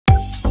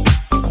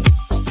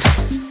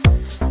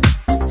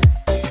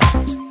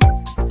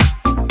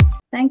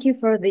thank you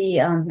for the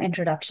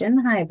introduction.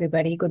 Hi,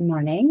 everybody. Good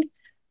morning.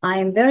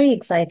 I'm very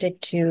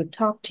excited to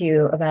talk to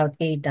you about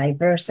a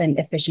diverse and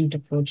efficient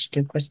approach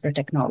to CRISPR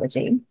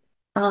technology.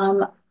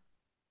 Um,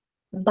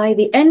 by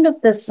the end of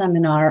this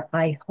seminar,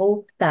 I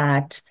hope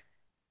that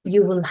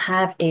you will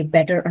have a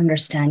better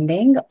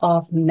understanding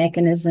of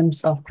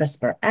mechanisms of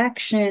CRISPR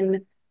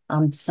action,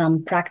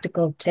 some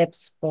practical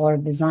tips for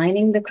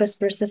designing the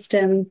CRISPR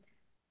system,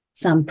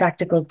 some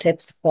practical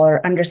tips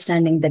for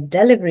understanding the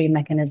delivery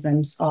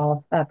mechanisms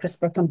of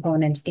CRISPR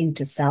components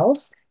into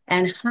cells,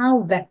 and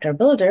how Vector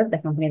Builder, the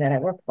company that I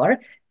work for,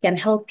 can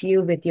help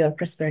you with your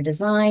CRISPR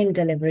design,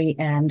 delivery,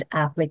 and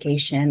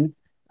application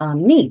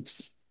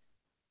needs.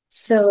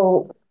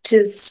 So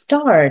to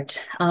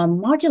start,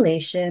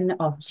 modulation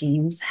of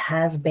genes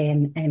has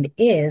been and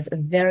is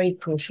very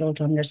crucial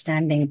to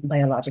understanding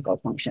biological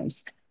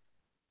functions.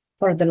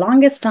 For the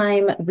longest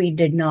time, we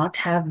did not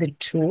have the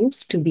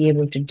tools to be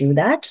able to do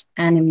that.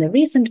 And in the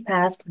recent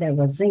past, there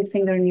was zinc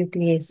finger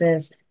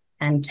nucleases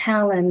and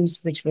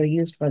talons, which were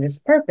used for this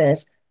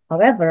purpose.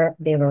 However,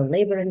 they were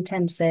labor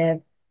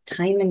intensive,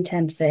 time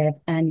intensive,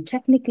 and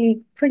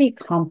technically pretty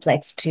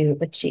complex to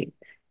achieve.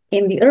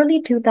 In the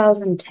early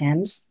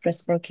 2010s,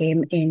 CRISPR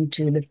came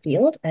into the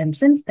field and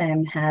since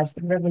then has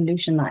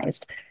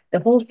revolutionized the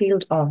whole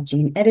field of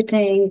gene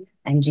editing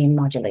and gene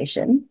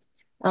modulation.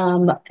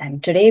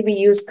 And today we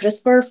use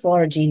CRISPR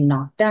for gene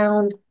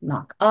knockdown,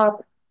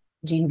 knock-up,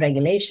 gene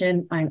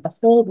regulation, and a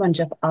whole bunch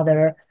of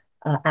other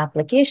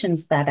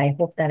applications that I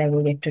hope that I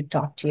will get to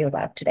talk to you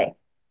about today.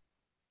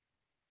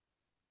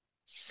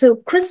 So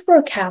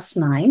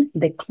CRISPR-Cas9,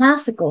 the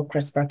classical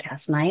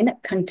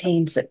CRISPR-Cas9,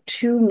 contains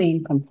two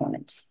main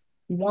components.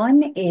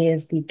 One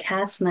is the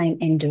Cas9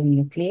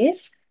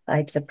 endonuclease.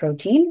 It's a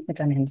protein,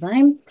 it's an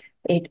enzyme.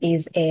 It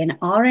is an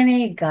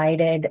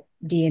RNA-guided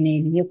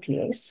DNA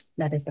nuclease.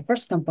 That is the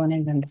first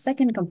component. And the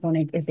second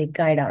component is a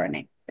guide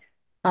RNA.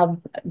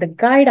 The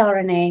guide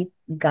RNA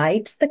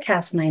guides the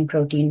Cas9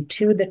 protein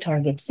to the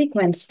target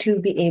sequence to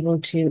be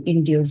able to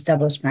induce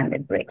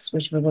double-stranded breaks,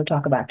 which we will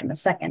talk about in a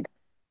second.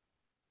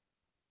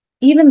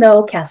 Even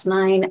though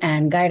Cas9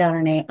 and guide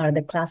RNA are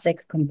the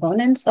classic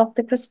components of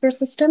the CRISPR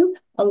system,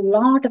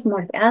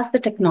 as the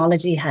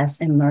technology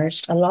has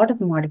emerged, a lot of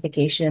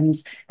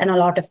modifications and a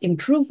lot of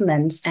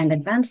improvements and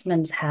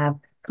advancements have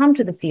come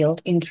to the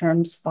field in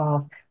terms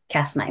of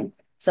Cas9.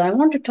 So I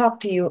want to talk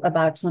to you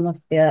about some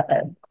of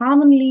the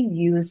commonly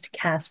used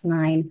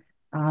Cas9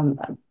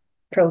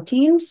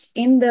 proteins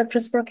in the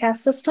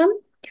CRISPR-Cas system.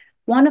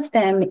 One of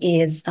them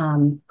is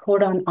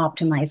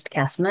codon-optimized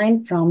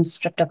Cas9 from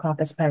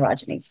Streptococcus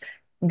pyogenes.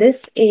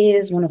 This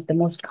is one of the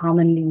most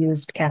commonly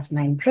used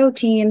Cas9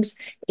 proteins.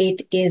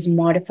 It is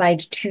modified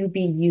to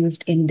be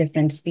used in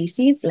different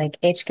species like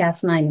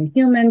HCas9 in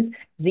humans,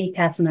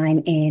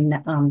 ZCas9 in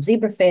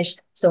zebrafish,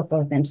 so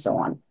forth and so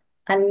on.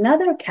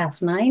 Another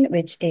Cas9,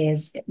 which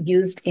is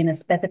used in a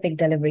specific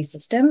delivery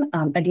system,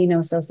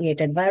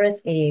 adeno-associated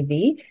virus,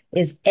 AAV,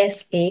 is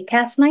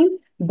SA-Cas9.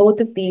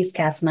 Both of these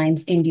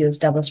Cas9s induce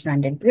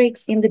double-stranded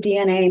breaks in the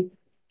DNA.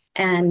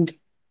 And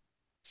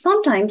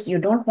sometimes you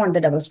don't want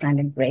the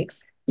double-stranded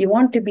breaks. You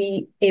want to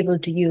be able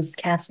to use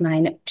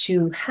Cas9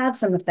 to have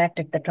some effect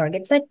at the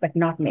target site, but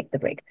not make the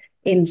break.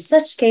 In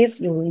such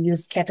case, you will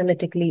use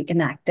catalytically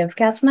inactive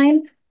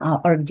Cas9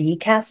 or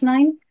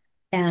dCas9.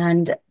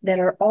 And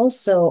there are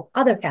also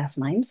other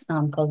Cas9s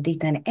called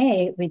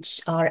D10A,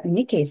 which are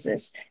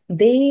nicases.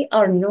 They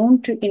are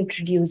known to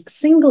introduce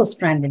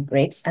single-stranded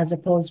breaks as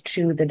opposed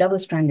to the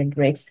double-stranded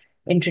breaks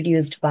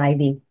introduced by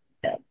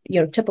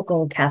your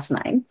typical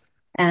Cas9.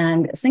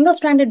 And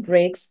single-stranded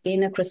breaks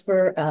in a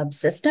CRISPR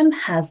system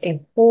has a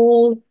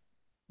whole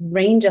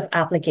range of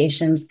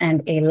applications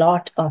and a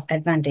lot of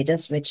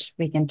advantages, which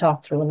we can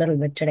talk through a little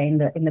bit today in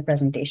the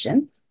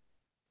presentation.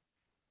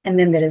 And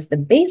then there is the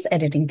base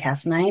editing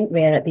Cas9,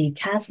 where the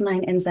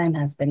Cas9 enzyme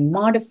has been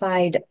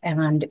modified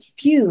and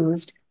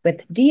fused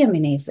with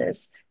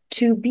deaminases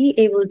to be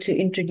able to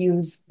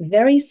introduce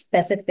very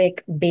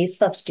specific base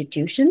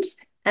substitutions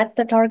at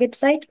the target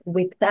site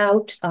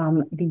without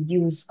the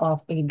use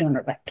of a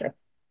donor vector.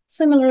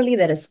 Similarly,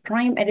 there is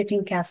prime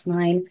editing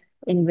Cas9,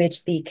 in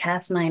which the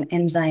Cas9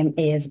 enzyme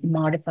is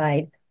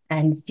modified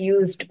and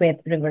fused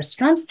with reverse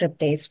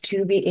transcriptase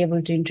to be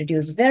able to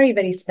introduce very,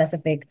 very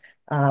specific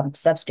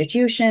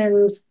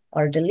substitutions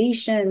or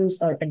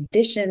deletions or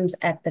additions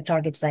at the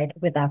target site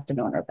without the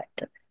donor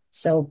vector.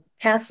 So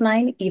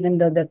Cas9, even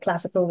though the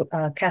classical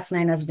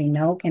Cas9, as we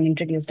know, can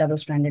introduce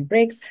double-stranded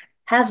breaks,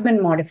 has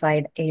been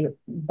modified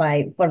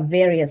for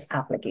various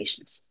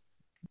applications.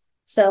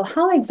 So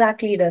how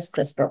exactly does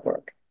CRISPR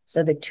work?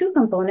 So the two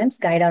components,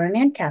 guide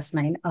RNA and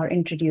Cas9, are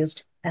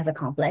introduced as a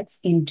complex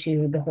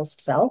into the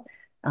host cell.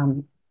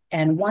 And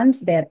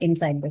once they're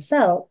inside the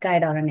cell,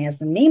 guide RNA, as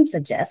the name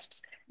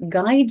suggests,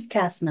 guides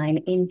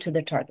Cas9 into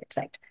the target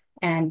site.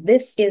 And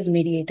this is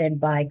mediated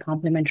by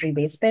complementary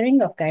base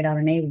pairing of guide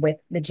RNA with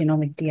the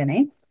genomic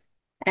DNA.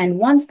 And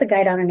once the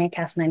guide RNA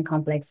Cas9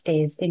 complex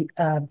is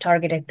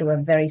targeted to a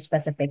very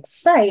specific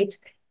site,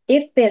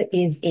 if there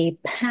is a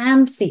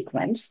PAM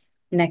sequence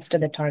next to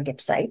the target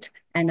site.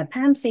 And a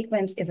PAM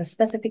sequence is a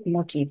specific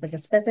motif, is a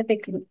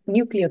specific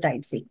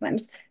nucleotide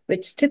sequence,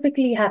 which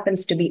typically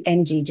happens to be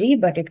NGG,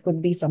 but it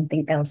could be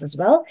something else as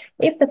well.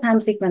 If the PAM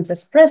sequence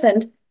is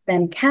present,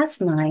 then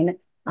Cas9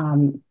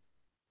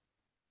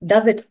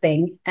 does its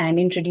thing and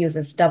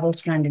introduces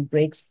double-stranded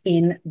breaks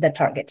in the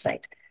target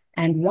site.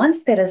 And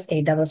once there is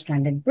a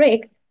double-stranded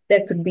break,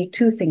 there could be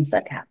two things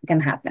that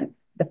can happen.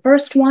 The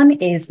first one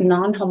is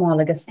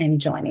non-homologous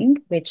end joining,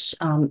 which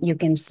you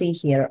can see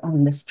here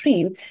on the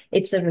screen.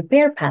 It's a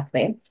repair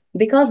pathway.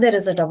 Because there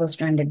is a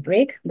double-stranded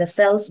break, the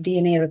cell's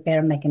DNA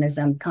repair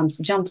mechanism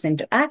jumps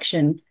into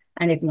action,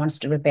 and it wants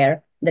to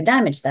repair the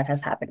damage that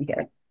has happened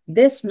here.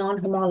 This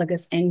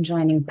non-homologous end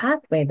joining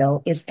pathway,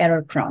 though, is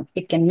error-prone.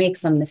 It can make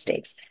some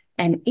mistakes.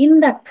 And in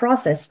that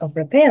process of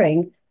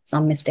repairing,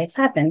 some mistakes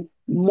happen.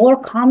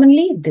 More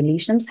commonly,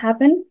 deletions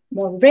happen.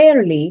 More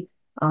rarely,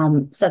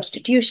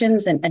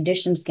 substitutions and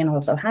additions can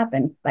also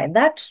happen. By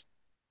that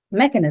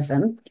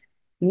mechanism,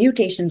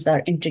 mutations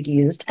are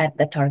introduced at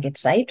the target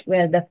site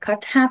where the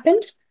cut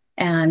happened.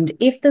 And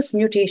if this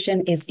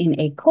mutation is in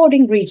a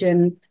coding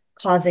region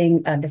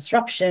causing a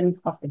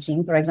disruption of the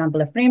gene, for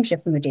example, a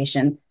frameshift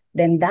mutation,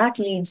 then that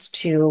leads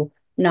to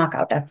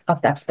knockout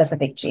of that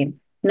specific gene.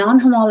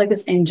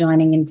 Non-homologous end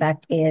joining, in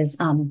fact, is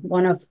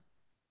one of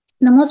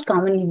the most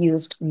commonly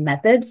used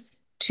methods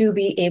to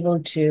be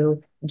able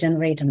to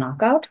generate a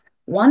knockout.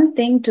 One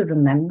thing to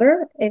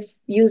remember if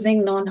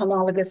using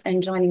non-homologous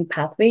end joining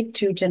pathway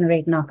to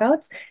generate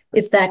knockouts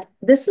is that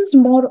this is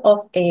more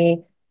of a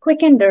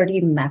quick and dirty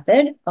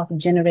method of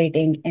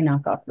generating a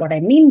knockout. What I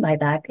mean by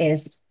that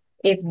is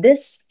if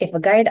a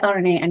guide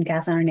RNA and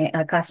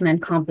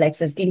Cas9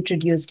 complex is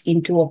introduced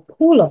into a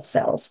pool of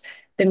cells,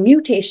 the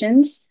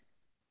mutations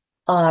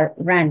are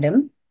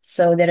random.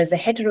 So there is a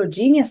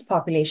heterogeneous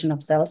population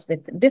of cells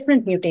with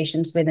different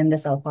mutations within the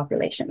cell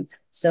population.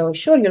 So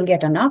sure, you'll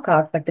get a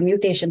knockout, but the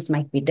mutations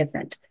might be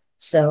different.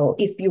 So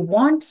if you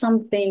want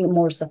something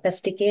more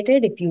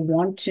sophisticated, if you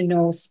want to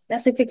know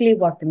specifically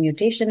what the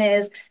mutation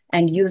is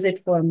and use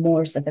it for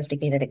more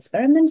sophisticated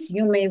experiments,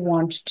 you may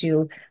want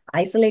to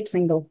isolate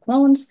single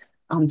clones,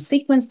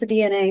 sequence the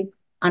DNA,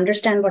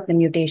 understand what the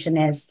mutation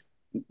is,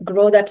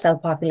 grow that cell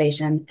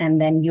population, and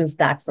then use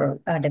that for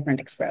different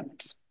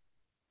experiments.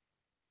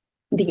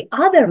 The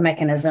other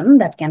mechanism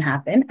that can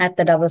happen at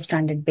the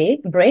double-stranded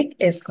break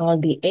is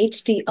called the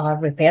HDR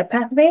repair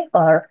pathway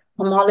or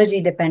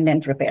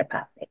homology-dependent repair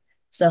pathway.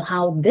 So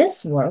how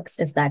this works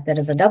is that there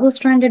is a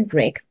double-stranded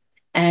break,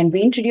 and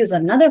we introduce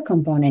another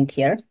component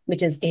here,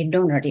 which is a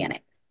donor DNA.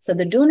 So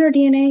the donor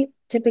DNA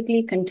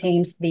typically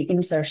contains the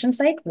insertion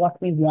site,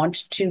 what we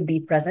want to be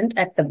present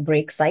at the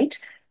break site,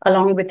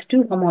 along with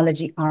two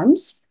homology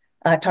arms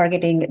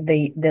targeting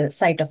the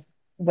site of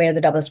where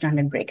the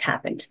double-stranded break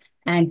happened.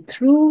 And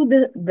through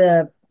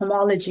the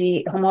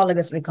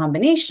homologous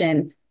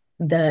recombination,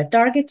 the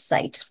target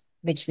site,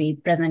 which we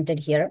presented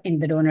here in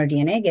the donor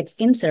DNA, gets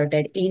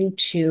inserted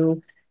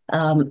into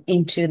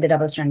the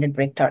double-stranded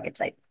break target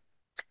site.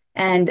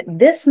 And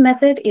this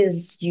method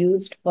is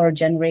used for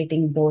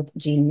generating both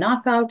gene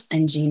knockouts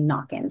and gene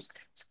knock-ins.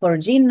 So for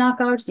gene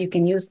knockouts, you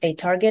can use a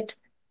target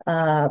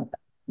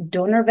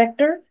donor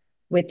vector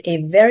with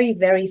a very,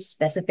 very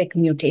specific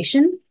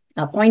mutation,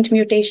 a point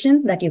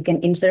mutation that you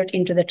can insert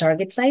into the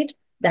target site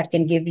that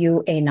can give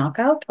you a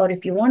knockout. Or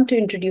if you want to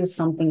introduce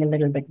something a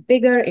little bit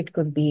bigger, it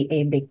could be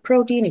a big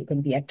protein, it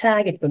could be a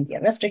tag, it could be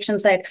a restriction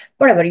site,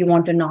 whatever you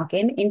want to knock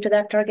into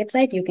that target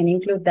site, you can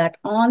include that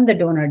on the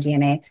donor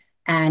DNA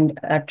and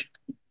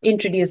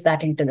introduce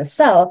that into the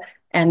cell,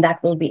 and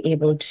that will be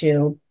able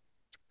to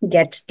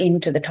get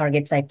into the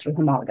target site through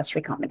homologous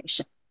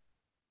recombination.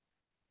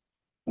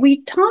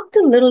 We talked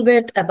a little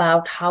bit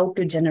about how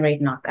to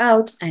generate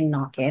knockouts and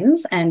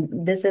knock-ins, and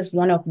this is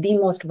one of the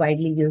most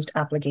widely used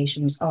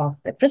applications of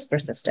the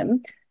CRISPR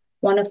system.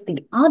 One of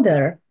the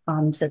other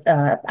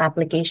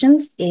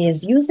applications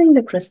is using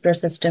the CRISPR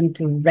system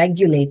to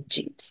regulate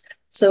genes.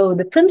 So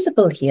the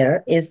principle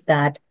here is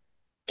that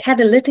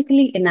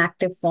catalytically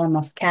inactive form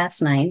of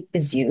Cas9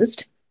 is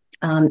used.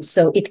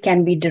 So it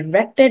can be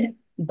directed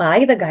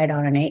by the guide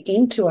RNA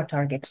into a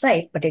target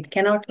site, but it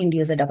cannot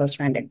induce a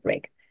double-stranded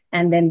break.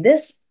 And then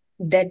this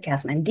dead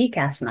Cas9,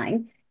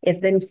 dCas9,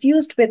 is then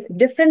fused with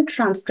different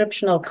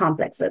transcriptional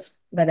complexes,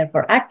 whether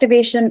for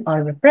activation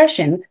or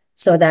repression,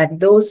 so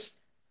that those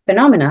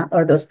phenomena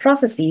or those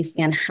processes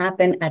can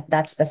happen at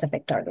that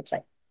specific target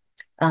site.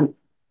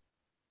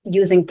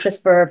 Using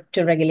CRISPR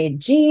to regulate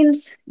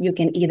genes, you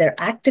can either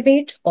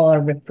activate or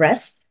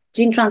repress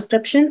gene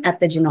transcription at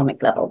the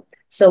genomic level.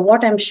 So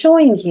what I'm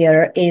showing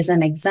here is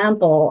an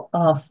example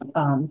of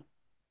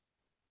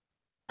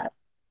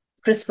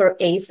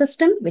CRISPR-A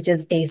system, which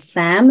is a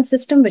SAM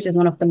system, which is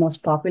one of the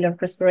most popular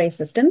CRISPR-A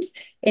systems,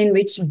 in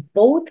which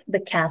both the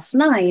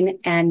Cas9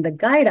 and the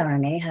guide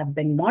RNA have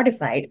been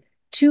modified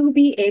to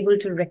be able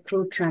to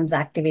recruit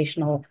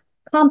transactivational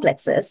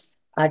complexes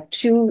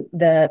to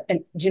the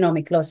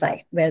genomic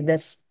loci where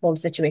this whole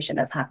situation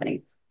is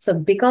happening. So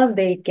because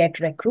they get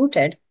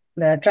recruited,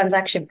 the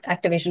transaction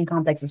activation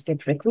complexes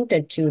get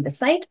recruited to the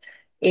site,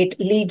 it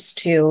leads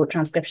to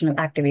transcriptional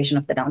activation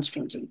of the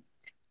downstream gene.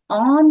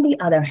 On the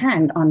other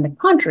hand, on the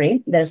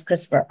contrary, there's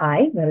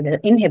CRISPR-I, where the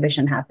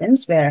inhibition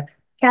happens, where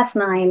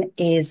Cas9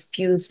 is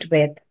fused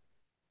with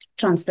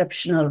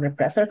transcriptional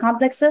repressor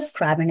complexes,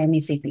 CRAB and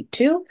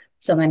MECP2.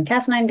 So when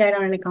Cas9 guide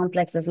RNA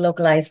complex is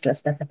localized to a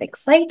specific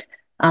site,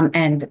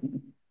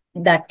 and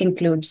that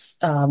includes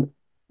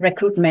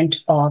recruitment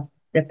of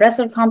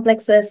repressor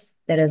complexes,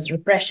 there is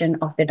repression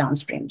of the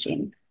downstream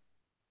gene.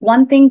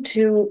 One thing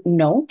to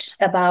note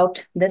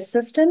about this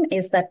system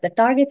is that the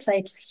target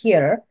sites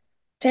here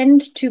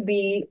tend to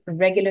be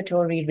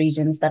regulatory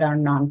regions that are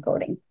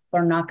non-coding.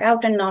 For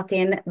knockout and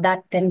knock-in,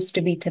 that tends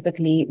to be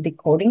typically the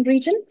coding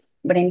region.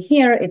 But in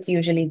here, it's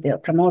usually the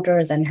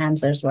promoters,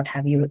 enhancers, what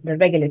have you, the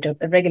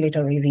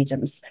regulatory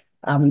regions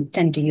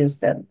tend to use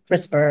the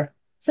CRISPR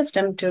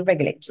system to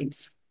regulate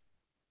genes.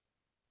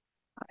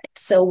 All right,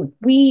 so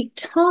we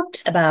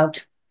talked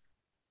about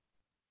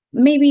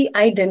maybe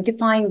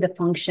identifying the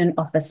function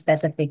of a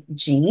specific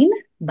gene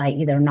by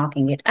either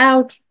knocking it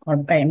out or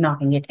by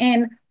knocking it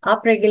in,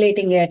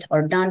 upregulating it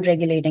or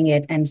downregulating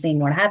it, and seeing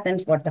what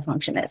happens, what the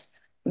function is.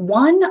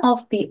 One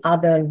of the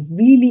other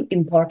really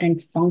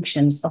important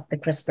functions of the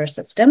CRISPR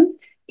system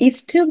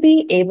is to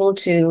be able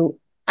to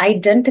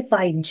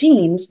identify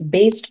genes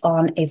based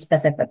on a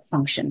specific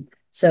function.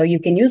 So you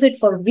can use it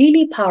for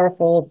really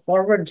powerful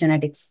forward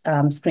genetics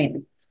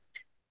screening.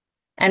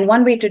 And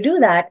one way to do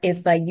that is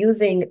by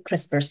using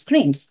CRISPR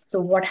screens. So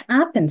what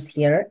happens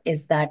here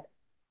is that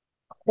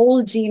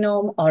whole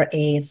genome or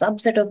a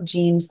subset of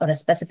genes or a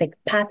specific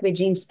pathway,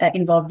 genes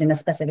involved in a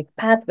specific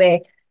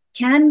pathway,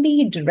 can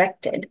be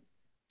directed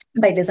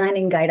by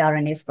designing guide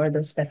RNAs for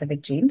those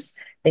specific genes.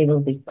 They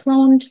will be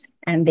cloned,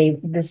 and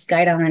this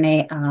guide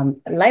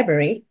RNA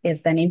library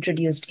is then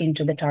introduced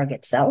into the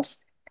target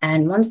cells.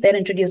 And once they're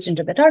introduced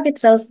into the target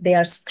cells, they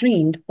are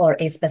screened for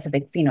a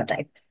specific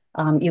phenotype.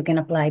 You can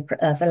apply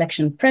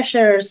selection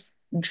pressures,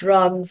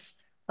 drugs,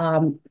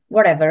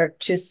 whatever,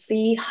 to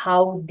see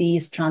how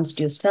these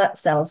transduced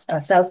cells,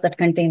 cells that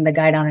contain the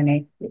guide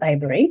RNA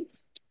library,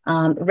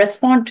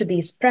 respond to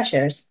these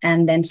pressures,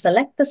 and then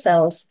select the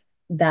cells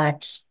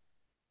that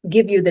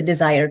give you the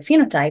desired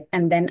phenotype,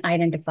 and then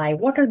identify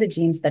what are the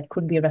genes that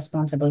could be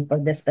responsible for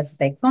this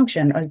specific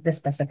function or this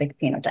specific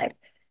phenotype.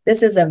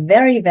 This is a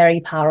very,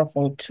 very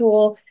powerful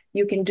tool.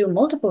 You can do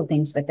multiple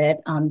things with it.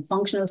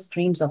 Functional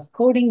screens of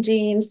coding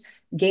genes,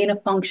 gain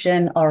of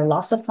function or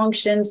loss of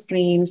function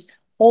screens,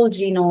 whole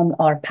genome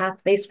or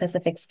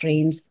pathway-specific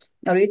screens,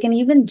 or you can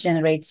even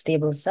generate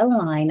stable cell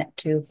line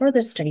to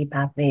further study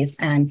pathways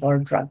and for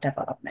drug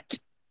development.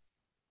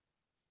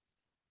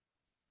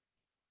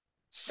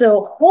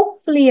 So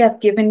hopefully I've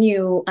given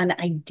you an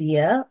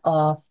idea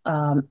of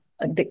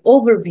the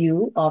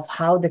overview of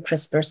how the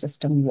CRISPR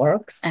system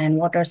works and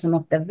what are some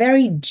of the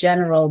very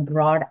general,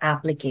 broad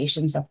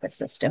applications of the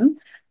system.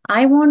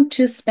 I want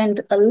to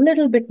spend a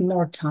little bit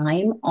more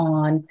time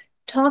on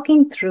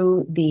talking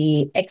through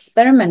the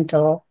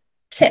experimental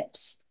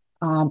tips,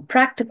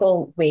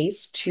 practical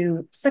ways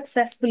to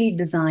successfully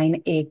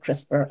design a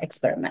CRISPR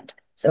experiment.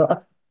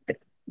 So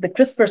the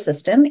CRISPR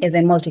system is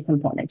a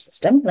multi-component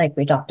system, like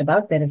we talked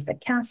about. There is the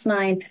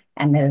Cas9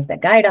 and there is the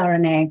guide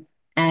RNA.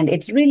 And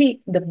it's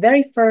really the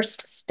very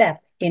first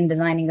step in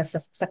designing a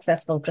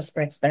successful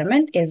CRISPR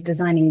experiment is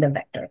designing the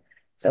vector.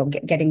 So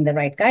getting the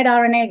right guide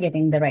RNA,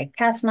 getting the right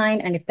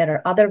Cas9, and if there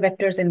are other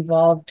vectors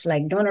involved,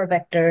 like donor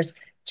vectors,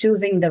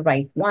 choosing the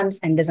right ones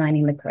and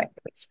designing the correct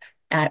ways.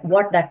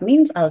 What that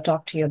means, I'll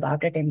talk to you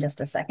about it in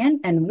just a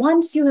second. And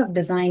once you have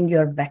designed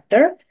your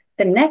vector,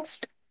 the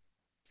next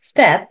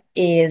step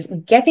is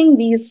getting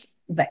these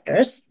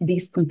vectors,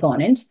 these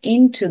components,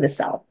 into the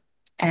cell.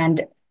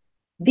 And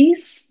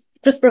these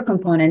CRISPR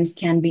components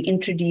can be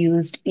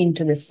introduced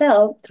into the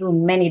cell through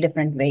many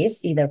different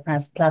ways, either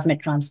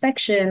plasmid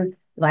transfection,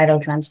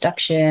 viral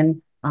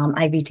transduction,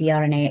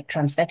 IVT-RNA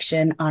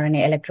transfection,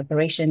 RNA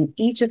electroporation.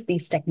 Each of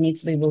these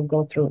techniques we will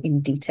go through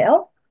in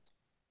detail.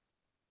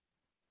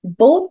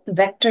 Both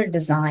vector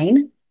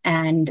design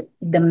and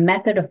the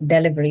method of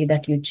delivery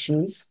that you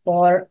choose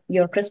for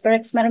your CRISPR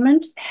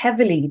experiment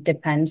heavily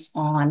depends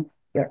on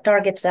your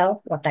target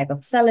cell, what type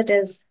of cell it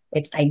is,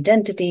 its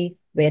identity,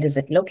 where is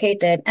it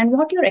located, and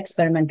what your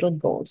experimental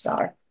goals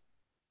are.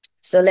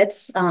 So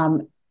let's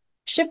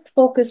shift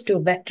focus to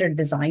vector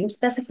design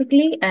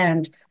specifically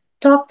and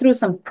talk through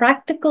some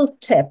practical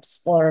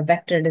tips for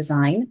vector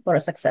design for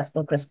a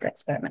successful CRISPR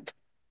experiment.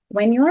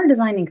 When you're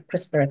designing a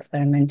CRISPR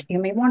experiment, you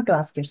may want to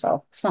ask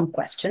yourself some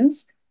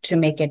questions to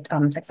make it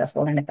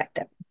successful and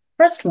effective.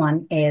 First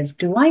one is,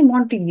 do I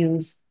want to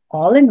use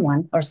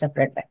all-in-one or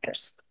separate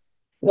vectors?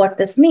 What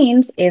this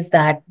means is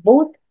that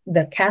both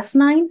the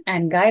Cas9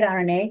 and guide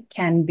RNA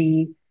can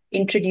be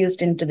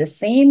introduced into the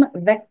same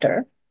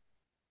vector,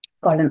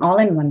 called an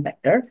all-in-one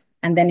vector,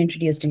 and then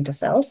introduced into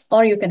cells,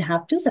 or you can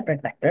have two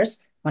separate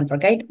vectors, one for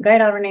guide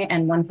RNA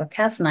and one for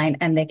Cas9,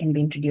 and they can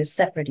be introduced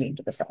separately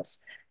into the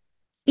cells.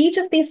 Each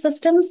of these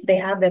systems, they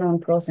have their own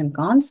pros and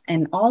cons.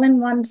 An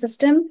all-in-one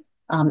system,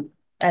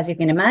 as you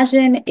can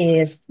imagine,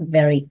 is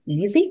very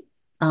easy.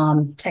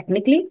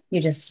 Technically,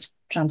 you just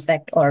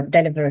transfect or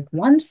deliver it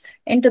once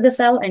into the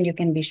cell, and you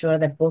can be sure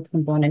that both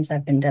components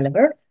have been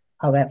delivered.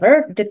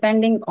 However,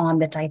 depending on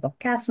the type of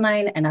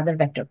Cas9 and other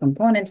vector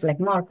components like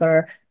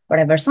marker,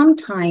 whatever,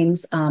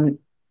 sometimes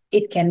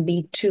it can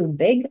be too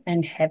big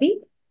and heavy,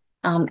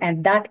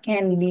 and that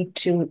can lead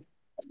to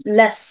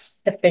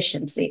less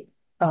efficiency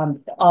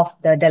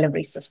of the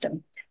delivery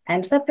system.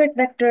 And separate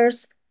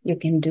vectors, you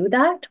can do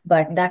that,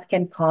 but that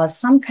can cause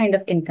some kind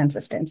of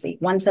inconsistency.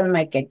 One cell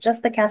might get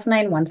just the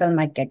Cas9, one cell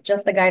might get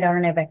just the guide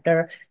RNA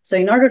vector. So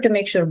in order to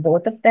make sure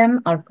both of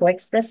them are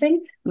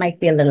co-expressing,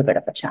 might be a little bit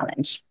of a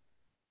challenge.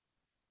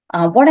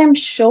 What I'm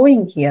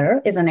showing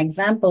here is an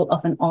example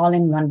of an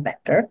all-in-one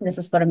vector. This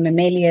is for a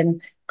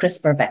mammalian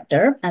CRISPR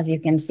vector. As you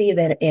can see,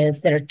 there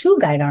are two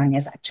guide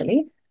RNAs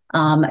actually,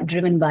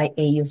 driven by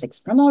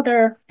AU6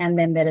 promoter, and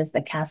then there is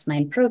the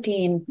Cas9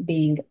 protein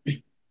being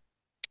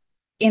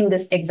in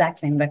this exact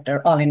same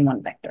vector,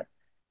 all-in-one vector.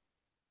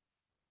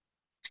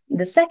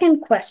 The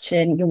second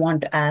question you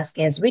want to ask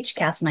is, which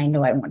Cas9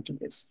 do I want to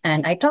use?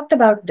 And I talked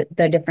about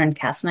the different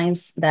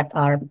Cas9s that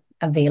are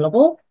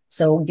available.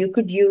 So you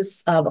could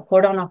use a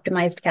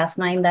codon-optimized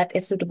Cas9 that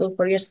is suitable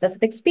for your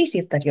specific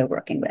species that you're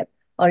working with.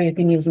 Or you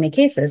can use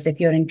nicases if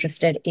you're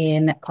interested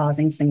in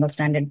causing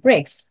single-stranded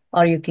breaks.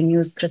 Or you can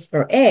use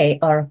CRISPR-A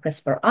or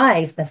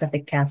CRISPR-I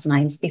specific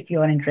Cas9s if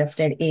you're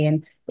interested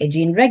in a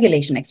gene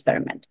regulation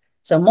experiment.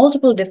 So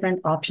multiple different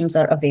options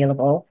are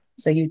available.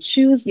 So you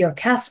choose your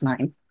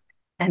Cas9.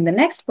 And the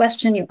next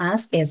question you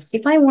ask is,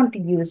 if I want to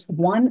use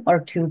one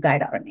or two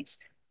guide RNAs.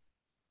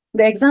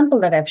 The example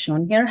that I've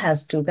shown here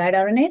has two guide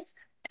RNAs.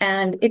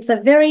 And it's a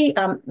very,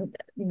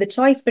 the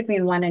choice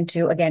between one and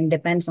two, again,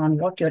 depends on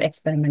what your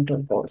experimental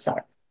goals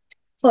are.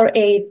 For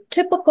a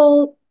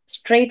typical,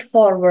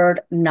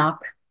 straightforward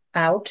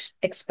knockout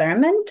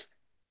experiment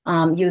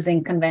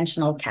using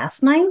conventional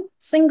Cas9,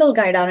 single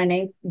guide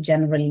RNA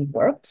generally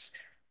works,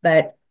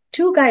 but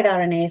two guide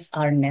RNAs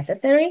are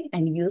necessary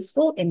and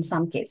useful in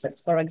some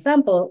cases. For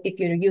example, if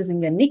you're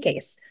using a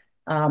nicase,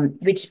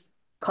 which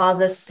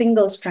causes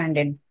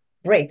single-stranded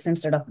breaks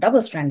instead of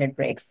double-stranded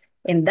breaks,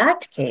 in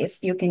that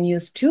case, you can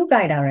use two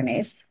guide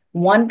RNAs,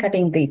 one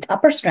cutting the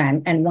upper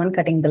strand and one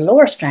cutting the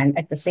lower strand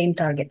at the same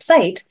target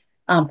site,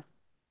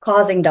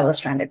 causing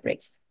double-stranded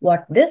breaks.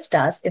 What this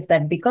does is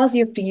that because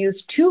you have to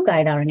use two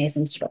guide RNAs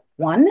instead of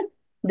one,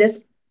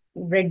 this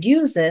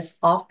reduces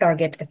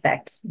off-target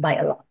effects by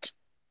a lot.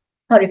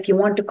 Or if you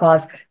want to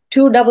cause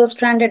two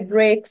double-stranded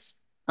breaks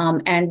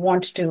and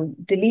want to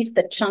delete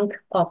the chunk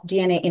of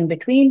DNA in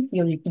between,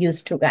 you'll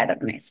use two guide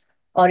RNAs.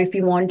 Or if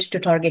you want to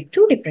target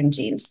two different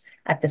genes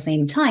at the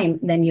same time,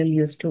 then you'll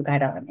use two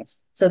guide RNAs.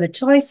 So the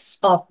choice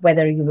of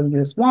whether you will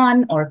use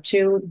one or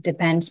two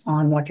depends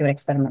on what your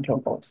experimental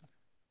goals are.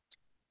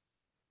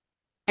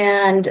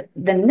 And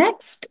the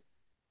next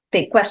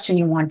question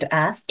you want to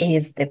ask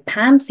is the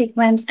PAM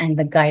sequence and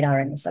the guide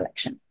RNA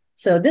selection.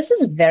 So this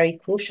is very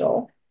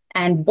crucial.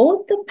 And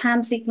both the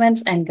PAM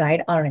sequence and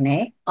guide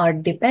RNA are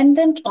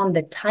dependent on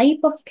the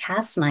type of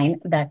Cas9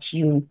 that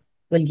you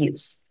will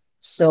use.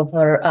 So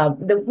for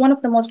one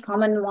of the most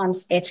common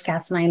ones,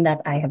 HCas9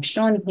 that I have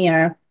shown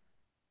here,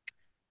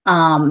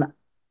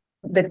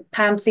 the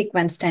PAM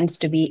sequence tends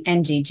to be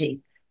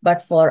NGG.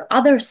 But for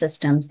other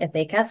systems,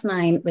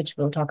 SACas9, which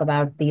we'll talk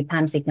about, the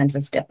PAM sequence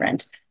is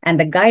different. And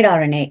the guide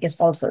RNA is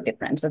also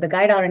different. So the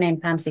guide RNA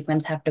and PAM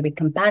sequence have to be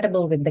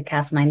compatible with the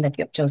Cas9 that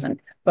you've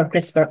chosen. For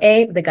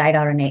CRISPR-A, the guide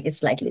RNA is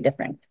slightly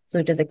different. So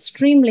it is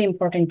extremely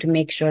important to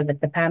make sure that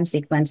the PAM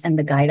sequence and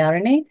the guide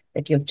RNA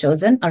that you've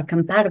chosen are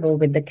compatible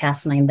with the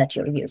Cas9 that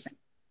you're using.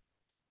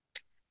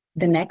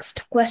 The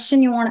next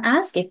question you want to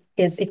ask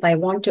is if I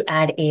want to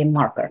add a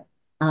marker.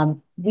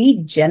 We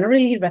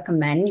generally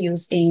recommend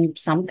using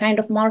some kind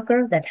of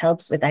marker that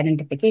helps with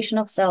identification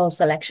of cells,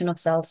 selection of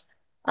cells,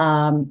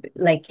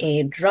 like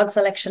a drug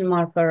selection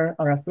marker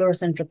or a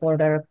fluorescent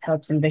reporter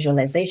helps in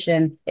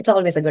visualization. It's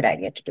always a good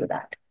idea to do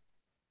that.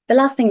 The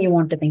last thing you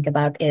want to think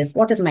about is,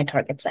 what is my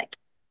target site?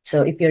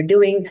 So if you're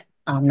doing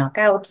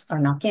knockouts or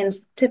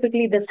knock-ins,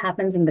 typically this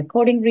happens in the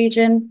coding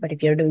region, but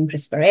if you're doing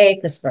CRISPR-A,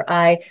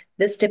 CRISPR-I,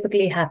 this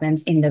typically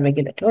happens in the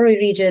regulatory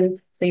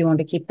region. So you want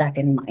to keep that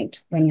in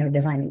mind when you're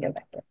designing your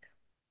vector.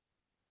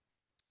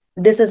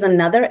 This is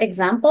another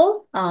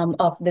example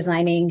of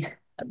designing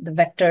the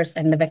vectors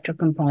and the vector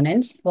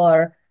components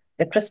for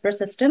the CRISPR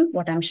system.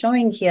 What I'm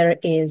showing here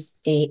is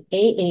a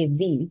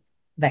AAV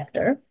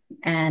vector,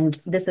 and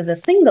this is a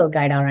single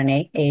guide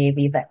RNA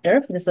AAV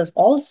vector. This is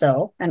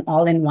also an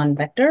all-in-one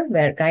vector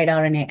where guide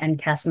RNA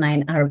and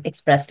Cas9 are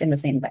expressed in the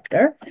same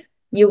vector.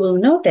 You will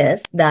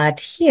notice that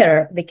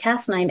here the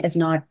Cas9 is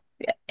not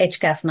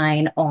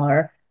HCas9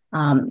 or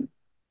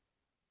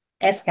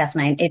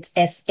SCas9, it's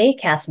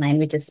SACas9,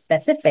 which is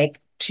specific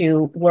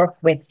to work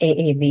with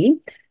AAV.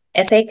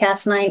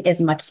 SACas9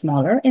 is much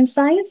smaller in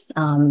size.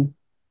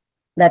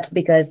 That's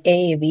because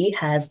AAV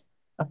has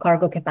a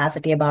cargo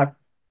capacity about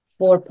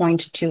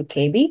 4.2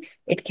 kb.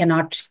 It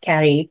cannot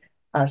carry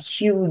a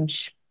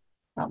huge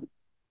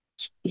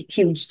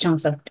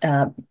chunks of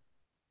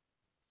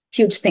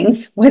huge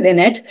things within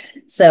it.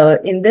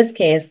 So in this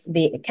case,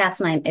 the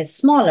Cas9 is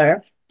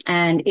smaller,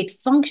 And it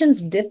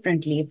functions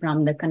differently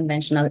from the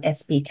conventional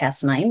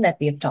SP-Cas9 that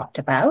we have talked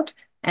about.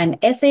 And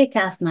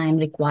SA-Cas9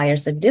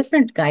 requires a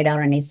different guide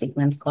RNA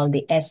sequence called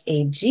the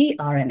SAG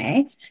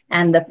RNA.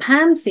 And the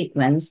PAM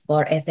sequence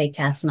for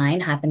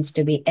SA-Cas9 happens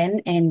to be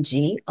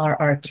NNG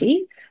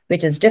RRT,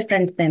 which is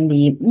different than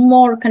the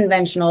more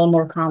conventional,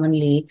 more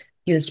commonly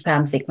used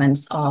PAM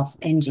sequence of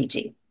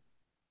NGG.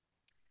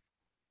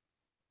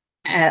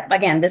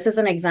 Again, this is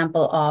an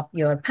example of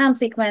your PAM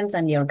sequence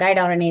and your guide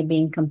RNA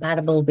being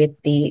compatible with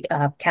the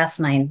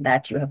Cas9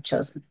 that you have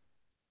chosen.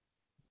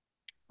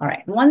 All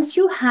right, once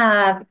you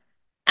have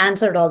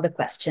answered all the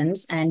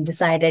questions and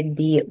decided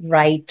the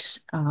right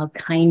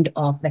kind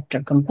of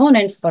vector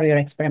components for your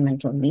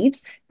experimental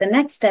needs, the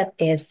next step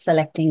is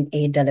selecting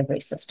a delivery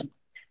system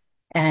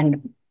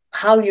and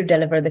how you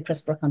deliver the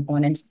CRISPR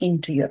components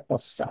into your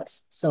host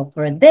cells. So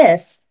for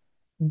this,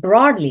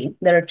 broadly,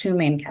 there are two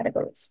main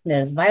categories.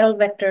 There's viral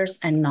vectors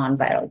and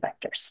non-viral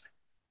vectors.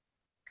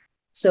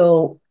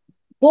 So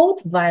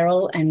both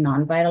viral and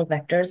non-viral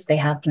vectors, they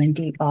have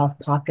plenty of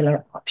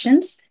popular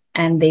options,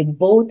 and they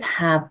both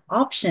have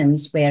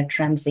options where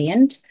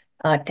transient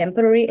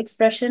temporary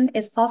expression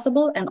is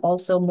possible and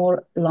also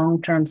more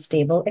long-term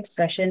stable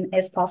expression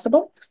is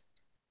possible.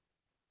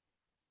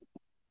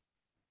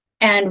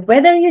 And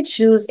whether you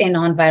choose a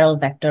non-viral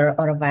vector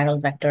or a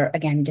viral vector,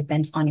 again,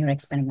 depends on your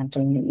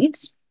experimental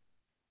needs.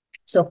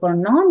 So for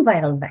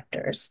non-viral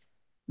vectors,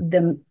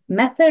 the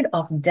method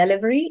of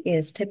delivery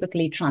is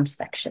typically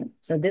transfection.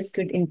 So this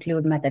could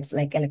include methods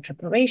like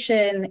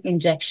electroporation,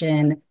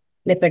 injection,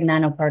 lipid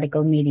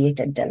nanoparticle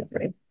mediated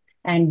delivery.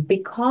 And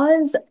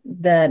because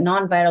the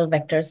non-viral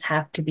vectors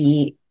have to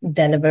be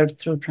delivered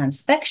through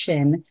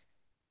transfection,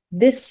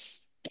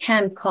 this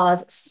can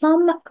cause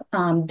some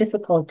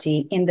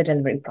difficulty in the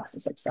delivery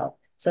process itself.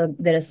 So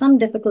there is some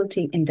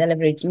difficulty in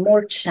delivery. It's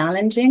more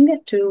challenging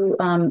to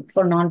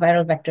for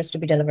non-viral vectors to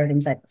be delivered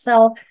inside the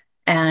cell,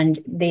 and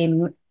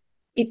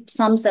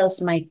some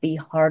cells might be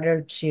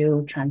harder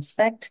to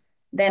transfect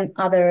than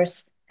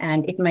others,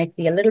 and it might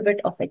be a little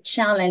bit of a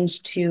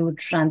challenge to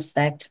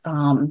transfect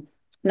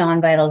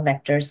non-viral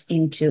vectors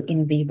into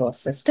in vivo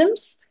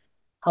systems.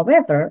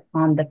 However,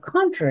 on the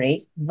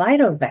contrary,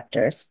 viral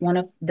vectors, one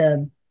of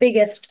the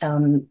biggest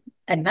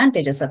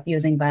advantages of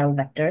using viral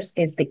vectors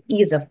is the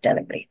ease of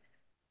delivery.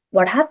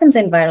 What happens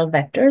in viral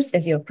vectors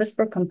is your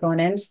CRISPR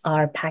components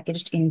are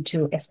packaged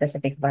into a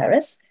specific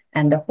virus,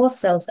 and the host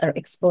cells are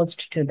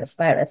exposed to this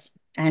virus.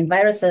 And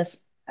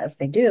viruses, as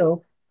they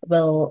do,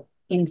 will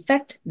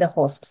infect the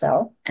host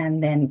cell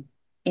and then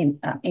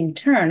in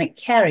turn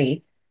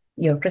carry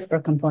your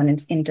CRISPR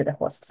components into the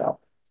host cell.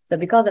 So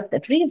because of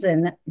that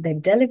reason, the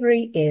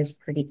delivery is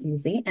pretty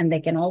easy, and they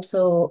can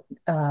also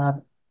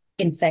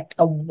infect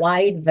a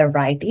wide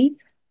variety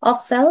of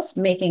cells,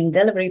 making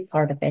delivery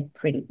part of it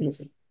pretty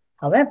easy.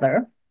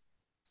 However,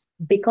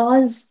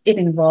 because it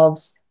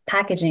involves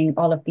packaging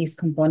all of these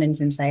components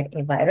inside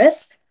a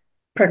virus,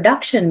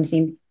 production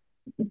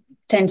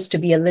tends to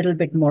be a little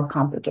bit more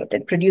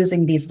complicated.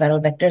 Producing these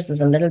viral vectors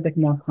is a little bit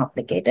more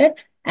complicated.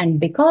 And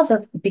because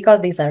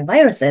these are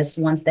viruses,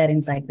 once they're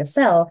inside the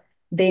cell,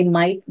 they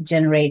might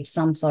generate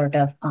some sort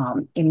of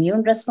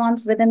immune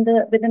response within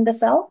the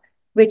cell,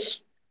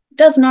 which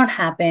does not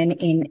happen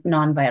in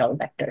non-viral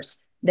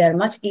vectors. They're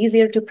much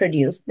easier to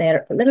produce.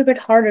 They're a little bit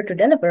harder to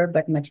deliver,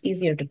 but much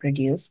easier to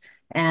produce.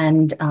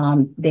 And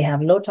they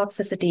have low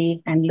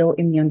toxicity and low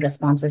immune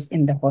responses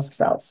in the host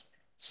cells.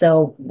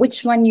 So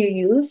which one you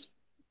use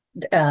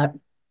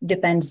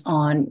depends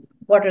on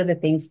what are the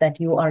things that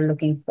you are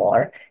looking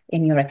for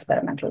in your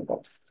experimental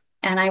goals.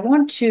 And I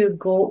want to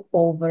go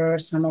over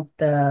some of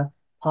the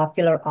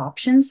popular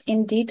options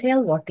in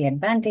detail, what the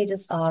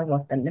advantages are,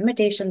 what the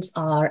limitations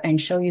are,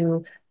 and show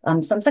you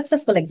some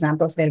successful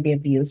examples where we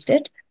have used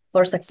it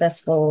for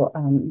successful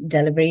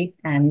delivery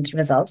and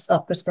results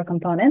of CRISPR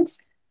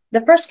components.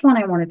 The first one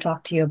I want to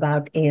talk to you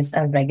about is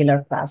a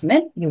regular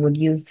plasmid. You would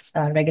use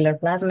a regular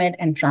plasmid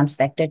and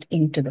transfect it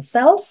into the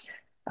cells.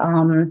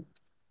 The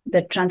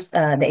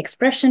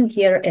expression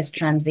here is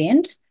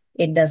transient.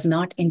 It does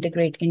not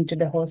integrate into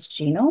the host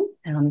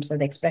genome. So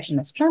the expression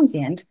is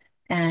transient.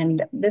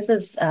 And this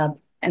is a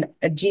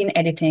gene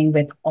editing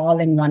with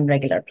all-in-one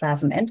regular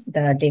plasmid,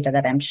 the data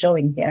that I'm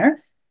showing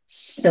here.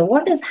 So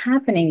what is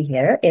happening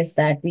here is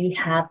that we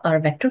have our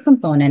vector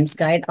components,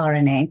 guide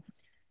RNA,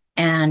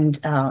 and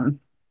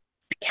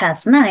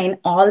Cas9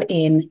 all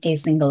in a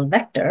single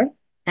vector.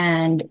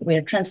 And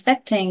we're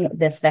transfecting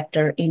this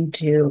vector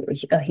into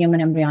human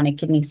embryonic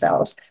kidney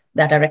cells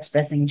that are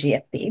expressing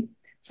GFP.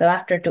 So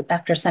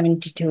after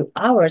 72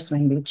 hours,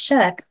 when we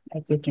check,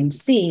 like you can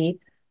see,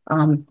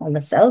 all the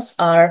cells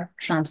are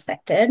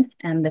transfected,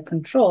 and the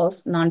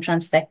controls,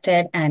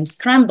 non-transfected and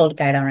scrambled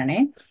guide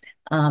RNA,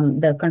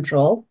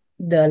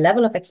 the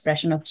level of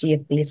expression of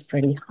GFP is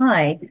pretty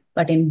high,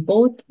 but in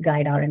both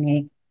guide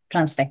RNA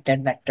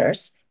transfected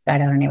vectors, guide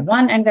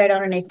RNA1 and guide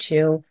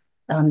RNA2,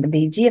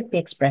 the GFP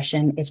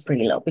expression is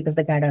pretty low because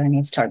the guide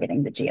RNA is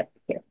targeting the GFP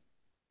here.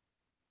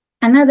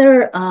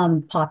 Another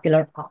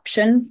popular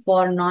option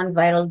for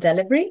non-viral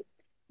delivery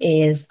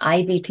is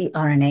IVT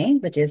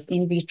RNA, which is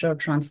in vitro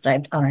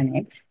transcribed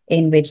RNA,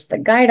 in which the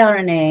guide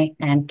RNA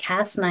and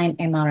Cas9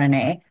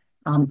 mRNA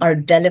are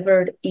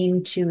delivered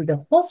into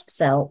the host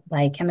cell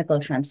by chemical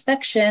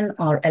transfection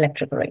or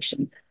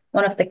electroporation.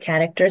 One of the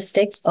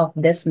characteristics of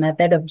this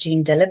method of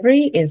gene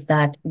delivery is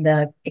that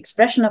the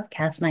expression of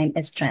Cas9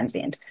 is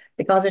transient.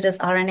 Because it is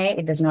RNA,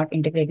 it does not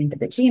integrate into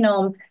the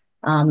genome.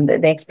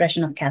 The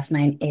expression of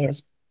Cas9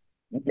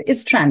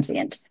 is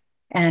transient.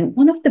 And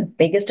one of the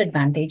biggest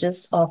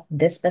advantages of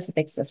this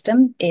specific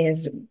system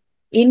is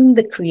in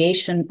the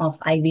creation of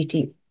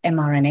IVT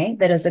mRNA,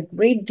 there is a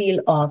great deal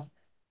of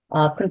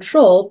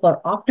control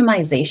for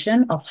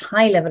optimization of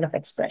high level of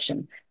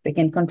expression. We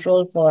can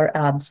control for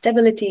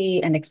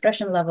stability and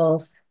expression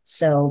levels.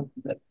 So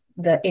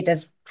it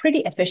is pretty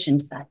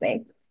efficient that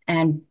way.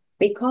 And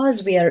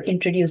because we are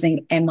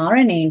introducing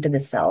mRNA into the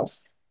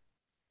cells,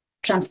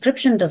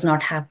 transcription does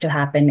not have to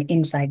happen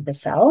inside the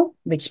cell,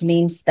 which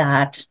means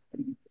that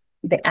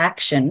the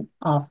action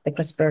of the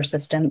CRISPR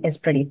system is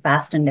pretty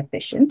fast and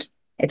efficient.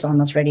 It's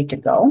almost ready to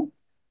go.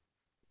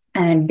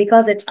 And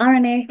because it's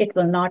RNA, it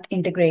will not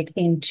integrate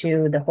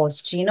into the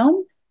host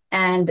genome.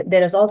 And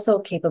there is also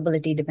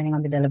capability, depending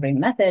on the delivery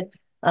method,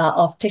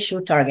 of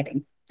tissue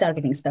targeting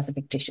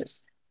specific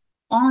tissues.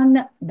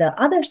 On the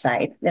other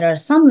side, there are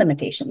some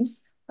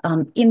limitations.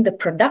 In the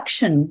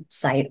production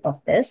side of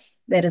this,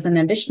 there is an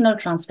additional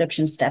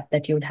transcription step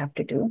that you would have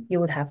to do. You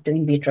would have to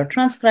in vitro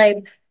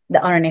transcribe the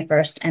RNA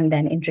first and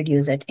then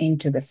introduce it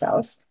into the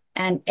cells.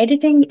 And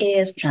editing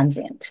is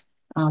transient.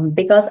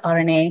 Because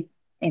RNA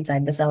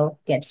inside the cell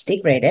gets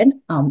degraded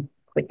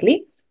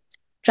quickly,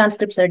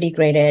 transcripts are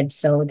degraded,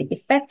 so the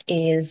effect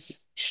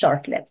is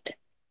short-lived,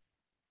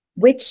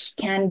 which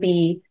can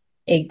be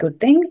a good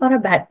thing or a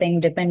bad thing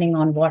depending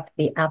on what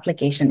the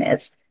application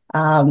is.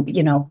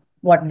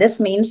 What this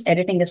means,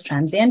 editing is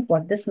transient.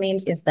 What this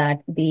means is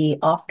that the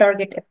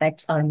off-target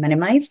effects are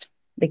minimized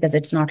because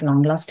it's not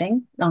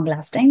long-lasting,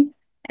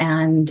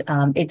 and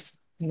it's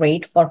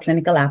great for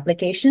clinical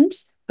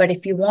applications. But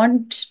if you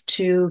want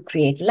to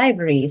create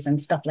libraries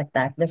and stuff like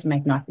that, this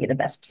might not be the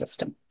best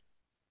system.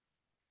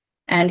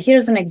 And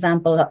here's an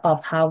example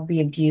of how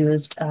we've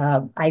used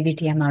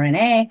IVT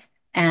mRNA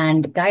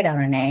and guide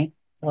RNA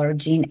for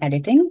gene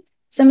editing.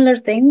 Similar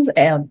things,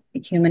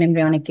 human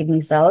embryonic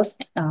kidney cells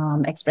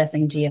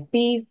expressing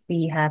GFP.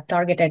 We have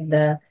targeted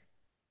the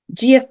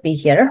GFP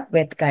here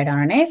with guide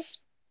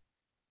RNAs.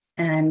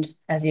 And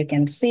as you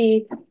can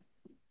see,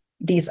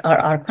 these are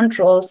our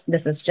controls.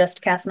 This is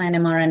just Cas9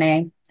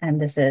 mRNA,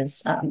 and this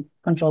is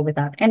control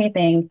without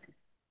anything.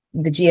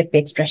 The GFP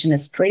expression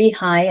is pretty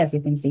high, as you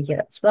can see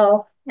here as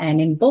well.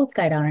 And in both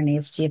guide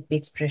RNAs, GFP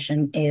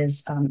expression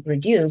is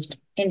reduced,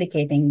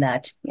 indicating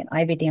that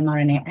IVT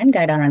mRNA and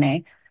guide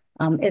RNA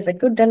is a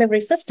good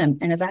delivery system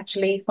and is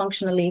actually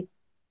functionally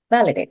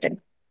validated.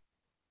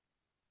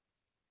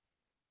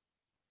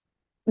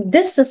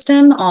 This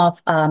system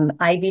of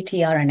IVT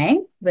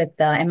RNA with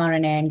the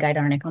mRNA and guide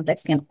RNA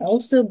complex can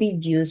also be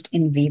used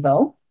in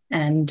vivo.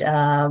 And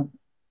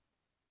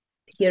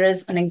here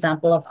is an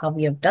example of how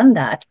we have done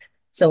that.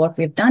 So what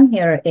we've done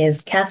here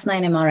is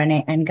Cas9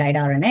 mRNA and guide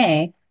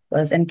RNA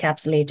was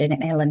encapsulated in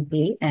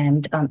LNP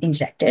and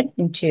injected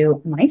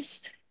into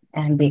mice.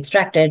 And we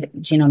extracted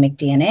genomic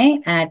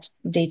DNA at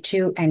day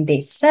 2 and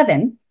day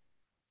 7.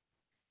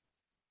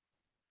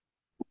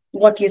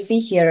 What you see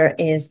here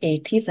is a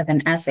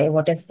T7 assay.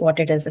 What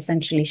it is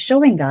essentially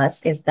showing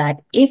us is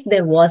that if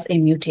there was a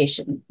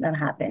mutation that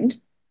happened,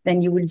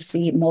 then you will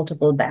see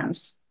multiple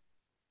bands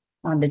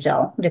on the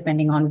gel,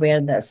 depending on where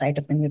the site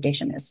of the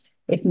mutation is.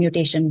 If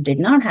mutation did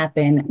not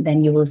happen,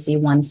 then you will see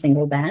one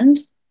single band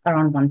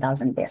around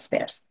 1,000 base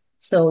pairs.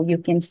 So you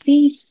can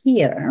see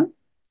here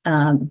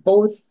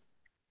both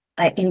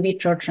in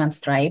vitro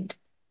transcribed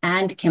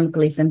and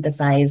chemically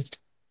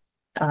synthesized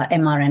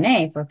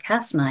mRNA for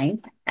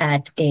Cas9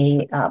 at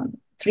a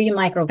 3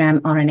 microgram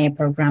RNA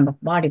per gram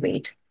of body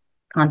weight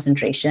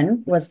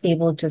concentration was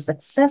able to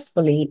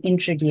successfully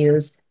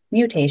introduce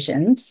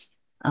mutations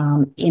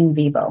in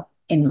vivo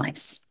in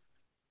mice.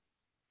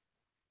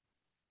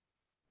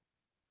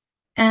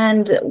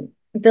 And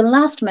the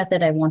last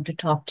method I want to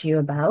talk to you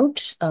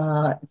about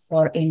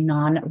for a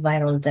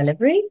non-viral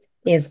delivery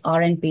is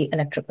RNP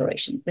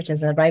electroporation, which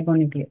is a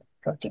ribonucleic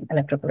protein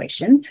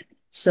electroporation.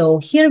 So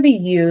here we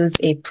use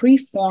a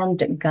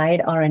preformed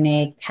guide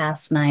RNA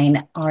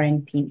Cas9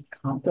 RNP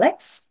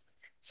complex.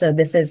 So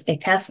this is a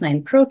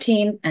Cas9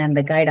 protein and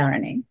the guide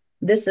RNA.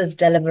 This is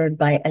delivered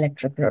by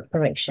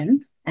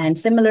electroporation. And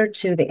similar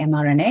to the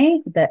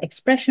mRNA, the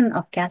expression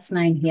of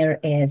Cas9 here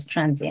is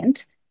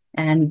transient.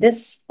 And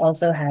this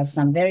also has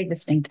some very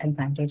distinct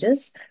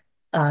advantages.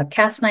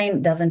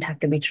 Cas9 doesn't have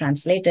to be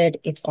translated.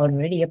 It's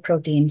already a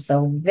protein,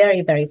 so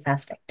very, very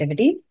fast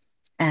activity.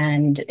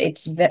 And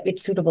it's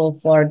suitable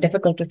for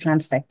difficult to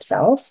transfect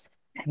cells.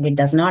 And it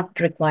does not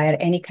require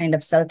any kind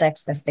of cell type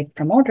specific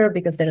promoter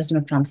because there is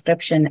no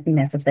transcription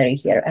necessary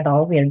here at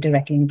all. We are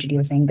directly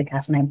introducing the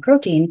Cas9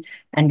 protein.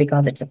 And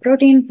because it's a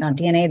protein, not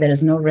DNA, there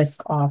is no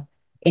risk of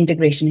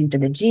integration into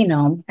the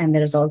genome. And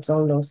there is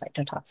also low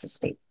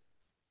cytotoxicity.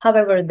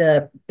 However,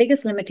 the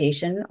biggest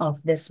limitation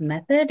of this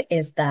method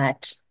is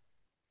that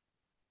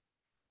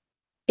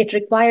it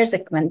requires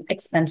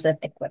expensive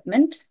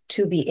equipment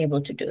to be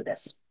able to do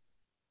this.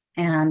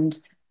 And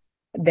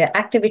the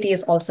activity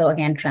is also,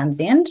 again,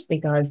 transient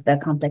because the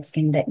complex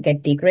can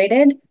get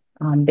degraded,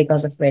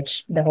 because of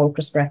which the whole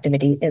CRISPR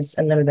activity is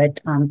a little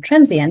bit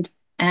transient.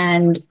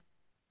 And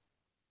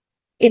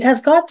it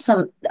has got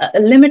some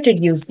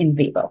limited use in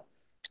vivo.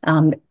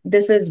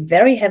 This is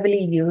very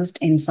heavily used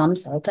in some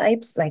cell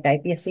types like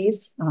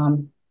iPSCs,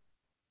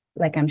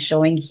 like I'm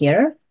showing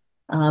here.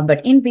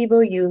 But in vivo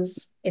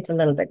use, it's a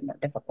little bit more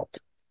difficult.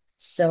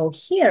 So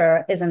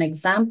here is an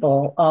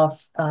example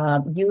of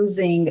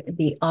using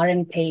the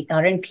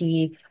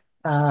RNP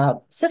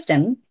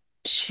system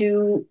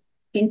to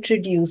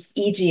introduce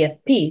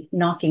EGFP,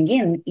 knocking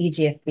in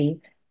EGFP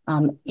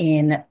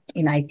in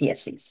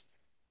iPSCs.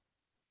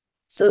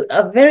 So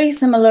a very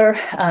similar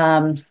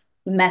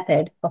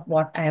method of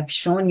what I have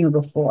shown you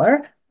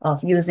before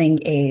of using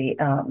a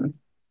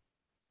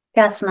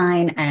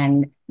Cas9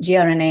 and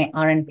gRNA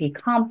RNP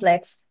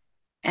complex.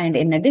 And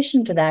in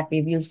addition to that,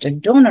 we've used a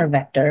donor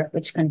vector,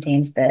 which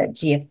contains the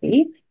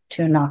GFP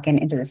to knock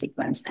into the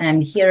sequence.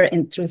 And here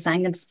through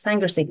Sanger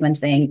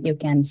sequencing, you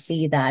can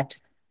see that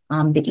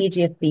the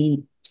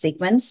EGFP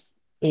sequence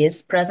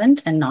is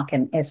present and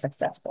knock-in is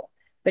successful,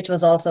 which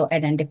was also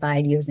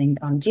identified using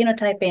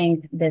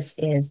genotyping. This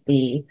is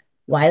the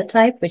wild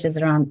type, which is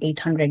around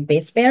 800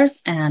 base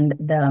pairs, and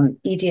the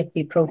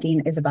EGFP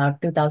protein is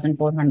about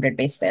 2,400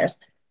 base pairs.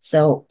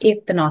 So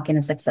if the knock-in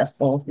is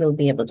successful, you'll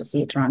be able to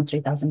see it around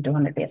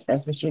 3,200 base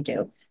pairs, which you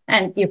do.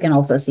 And you can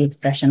also see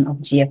expression of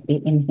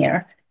GFP in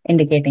here,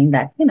 indicating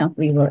that,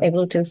 we were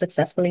able to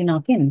successfully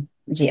knock in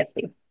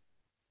GFP.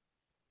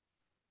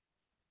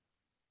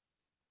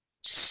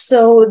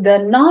 So the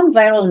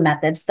non-viral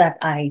methods that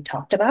I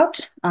talked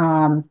about,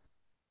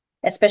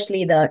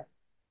 especially the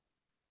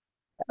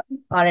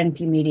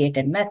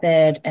RNP-mediated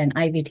method and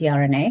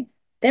IVT-RNA,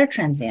 they're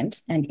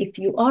transient. And if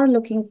you are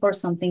looking for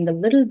something a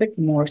little bit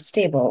more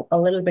stable, a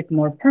little bit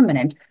more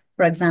permanent,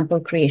 for example,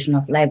 creation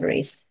of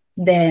libraries,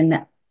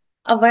 then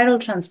a viral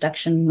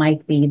transduction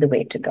might be the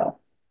way to go.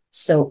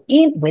 So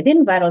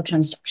within viral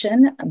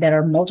transduction, there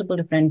are multiple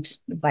different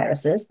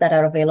viruses that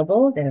are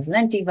available. There's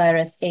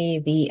lentivirus,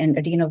 AAV, and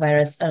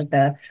adenovirus are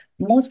the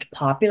most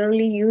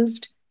popularly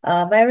used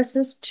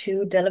viruses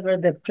to deliver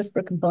the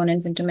CRISPR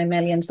components into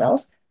mammalian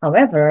cells.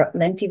 However,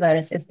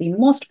 lentivirus is the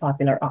most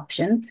popular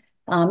option,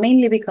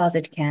 mainly because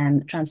it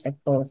can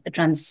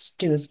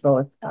transduce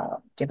both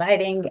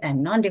dividing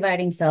and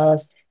non-dividing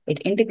cells.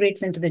 It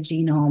integrates into the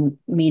genome,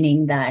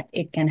 meaning that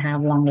it can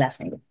have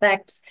long-lasting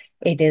effects.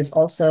 It is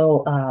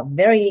also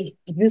very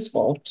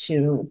useful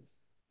to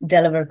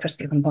deliver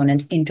CRISPR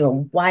components into a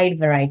wide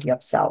variety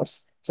of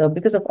cells. So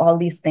because of all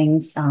these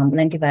things,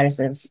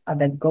 lentiviruses are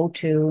the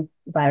go-to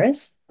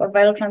virus for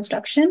viral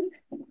transduction.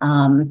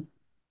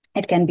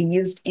 It can be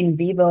used in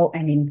vivo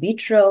and in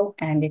vitro,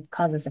 and it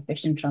causes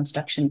efficient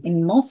transduction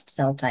in most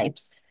cell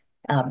types.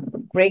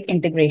 Great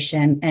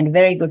integration and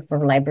very good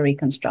for library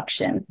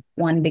construction.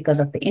 One, because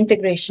of the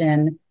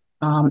integration,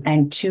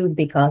 and two,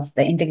 because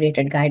the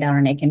integrated guide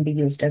RNA can be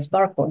used as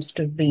barcodes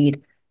to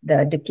read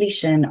the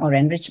depletion or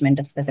enrichment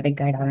of specific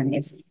guide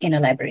RNAs in a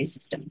library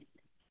system.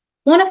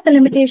 One of the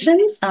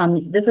limitations,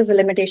 this is a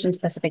limitation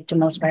specific to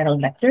most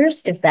viral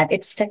vectors, is that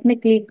it's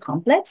technically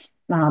complex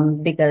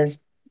because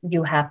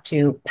you have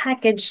to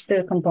package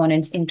the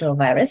components into a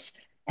virus,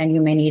 and you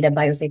may need a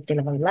biosafety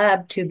level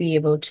lab to be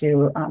able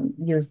to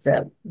use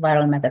the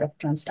viral method of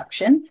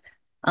transduction.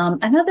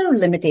 Another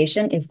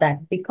limitation is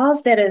that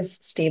because there is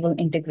stable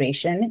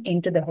integration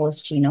into the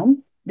host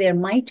genome, there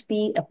might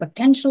be a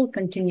potential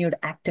continued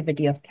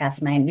activity of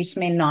Cas9, which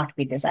may not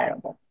be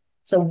desirable.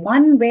 So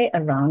one way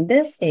around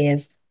this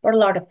is, what a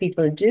lot of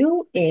people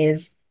do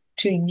is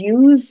to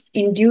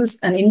induce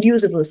an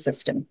inducible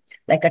system,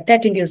 like a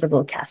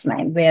TET-inducible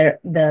Cas9, where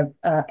the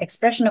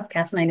expression of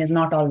Cas9 is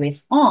not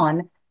always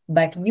on,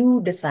 but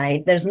you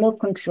decide there's more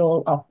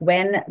control of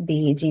when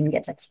the gene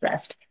gets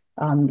expressed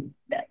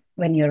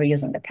when you're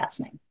using the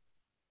Cas9.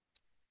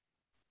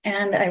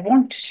 And I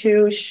want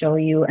to show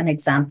you an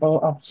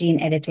example of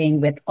gene editing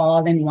with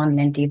all-in-one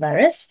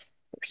lentivirus.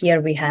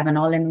 Here we have an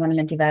all-in-one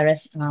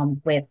lentivirus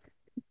with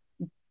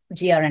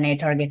gRNA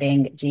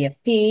targeting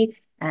GFP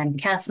and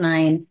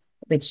Cas9,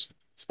 which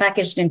is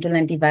packaged into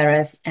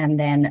lentivirus, and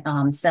then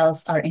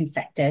cells are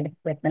infected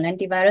with the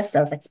lentivirus,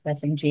 cells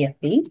expressing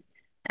GFP.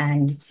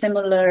 And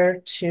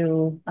similar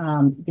to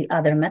the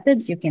other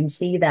methods, you can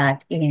see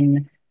that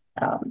in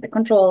the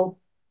control,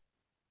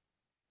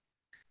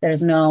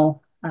 there's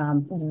no,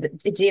 the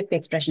GFP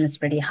expression is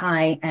pretty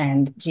high,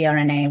 and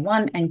gRNA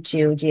 1 and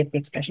 2 GFP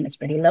expression is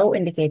pretty low,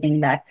 indicating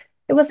that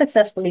it was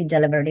successfully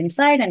delivered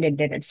inside and it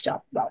did its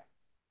job well.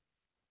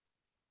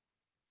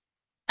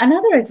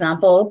 Another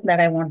example that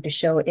I want to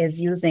show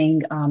is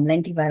using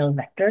lentiviral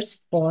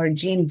vectors for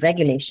gene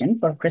regulation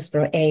for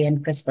CRISPR-A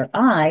and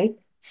CRISPR-I.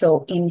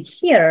 So in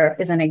here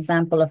is an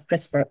example of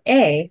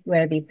CRISPR-A,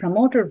 where the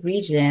promoter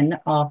region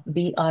of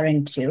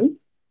BRN2,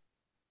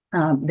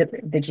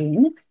 the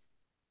gene,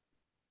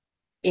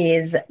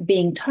 is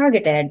being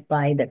targeted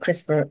by the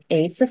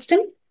CRISPR-A system.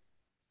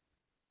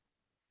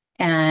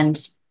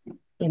 And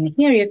in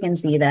here, you can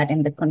see that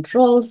in the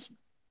controls,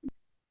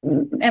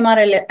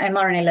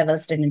 mRNA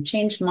levels didn't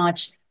change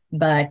much,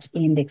 but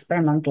in the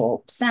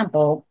experimental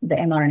sample, the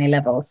mRNA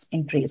levels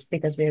increased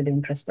because we were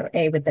doing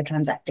CRISPR-A with the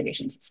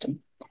transactivation system.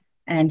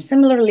 And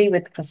similarly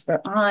with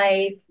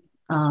CRISPR-I,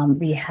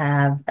 we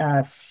have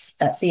a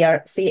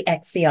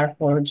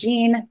CXCR4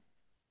 gene,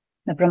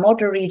 the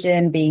promoter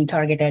region being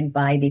targeted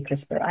by the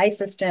CRISPR-I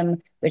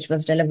system, which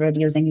was delivered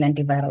using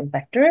lentiviral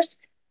vectors.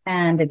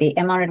 And the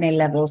mRNA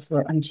levels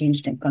were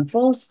unchanged in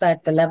controls,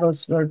 but the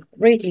levels were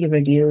greatly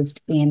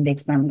reduced in the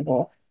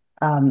experimental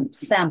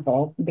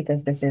sample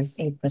because this is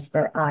a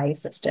CRISPR-I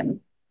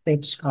system,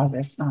 which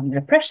causes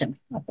repression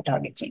of the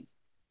target gene.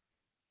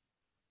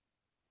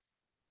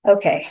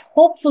 Okay,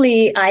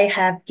 hopefully I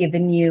have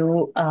given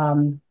you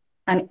an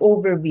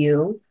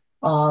overview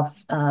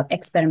of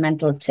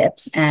experimental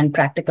tips and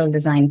practical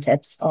design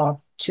tips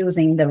of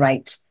choosing the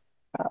right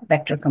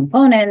vector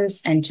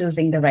components and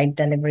choosing the right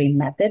delivery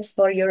methods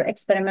for your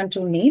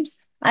experimental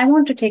needs. I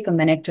want to take a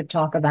minute to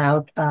talk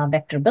about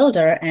Vector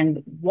Builder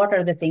and what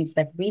are the things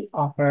that we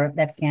offer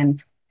that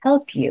can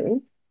help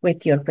you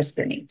with your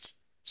CRISPR needs.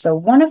 So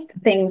one of the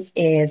things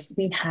is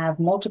we have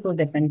multiple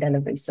different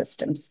delivery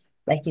systems.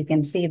 Like you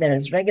can see, there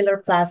is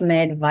regular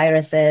plasmid,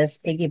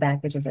 viruses,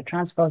 piggyback, which is a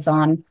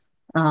transposon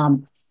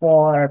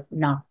for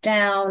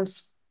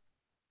knockdowns,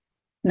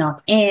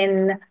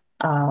 knock-in,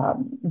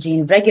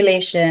 gene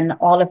regulation,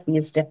 all of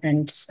these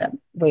different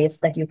ways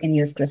that you can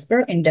use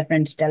CRISPR in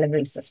different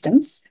delivery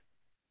systems.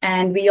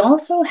 And we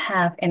also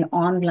have an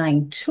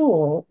online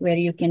tool where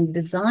you can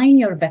design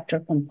your vector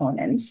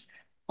components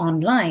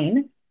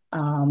online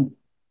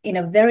in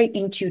a very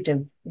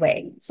intuitive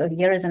way. So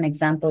here is an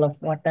example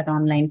of what that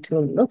online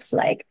tool looks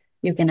like.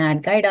 You can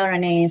add guide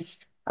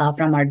RNAs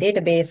from our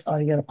database or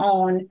your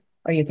own,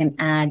 or you can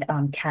add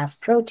Cas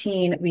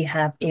protein. We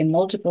have a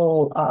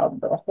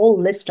whole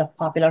list of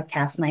popular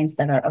Cas9s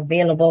that are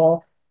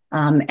available.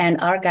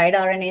 And our guide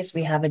RNAs,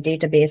 we have a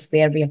database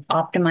where we have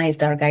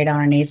optimized our guide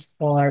RNAs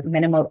for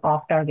minimal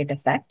off-target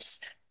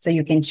effects. So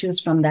you can choose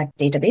from that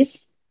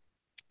database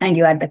and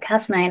you add the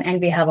Cas9,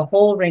 and we have a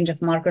whole range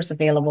of markers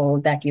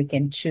available that you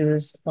can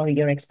choose for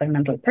your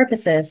experimental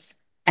purposes.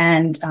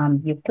 And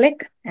you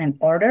click and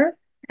order,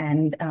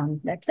 and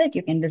that's it.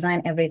 You can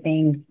design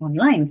everything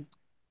online.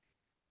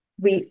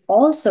 We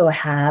also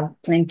have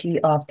plenty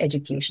of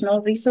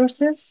educational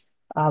resources.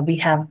 We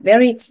have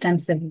very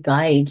extensive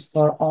guides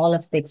for all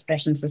of the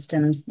expression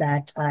systems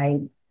that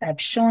I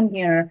have shown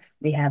here.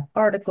 We have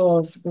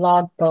articles,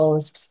 blog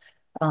posts,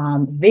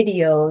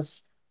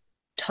 videos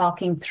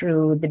talking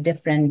through the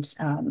different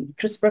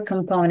CRISPR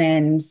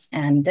components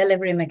and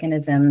delivery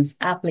mechanisms,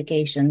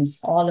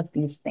 applications, all of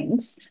these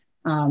things,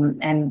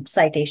 and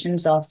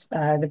citations of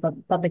the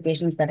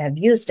publications that have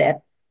used it.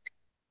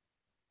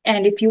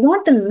 And if you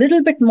want a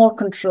little bit more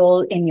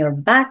control in your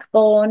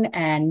backbone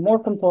and more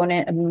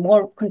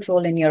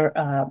control in your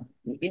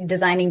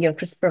designing your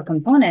CRISPR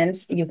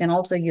components, you can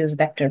also use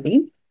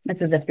Vector-B.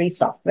 This is a free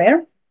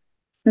software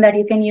that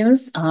you can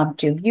use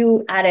to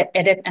view,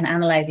 edit, and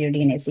analyze your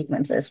DNA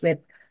sequences with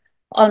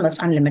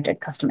almost unlimited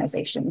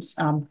customizations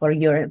for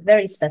your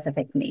very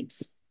specific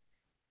needs.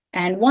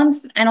 And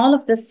all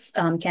of this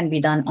can be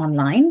done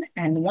online.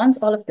 And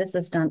once all of this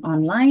is done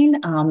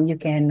online, you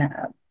can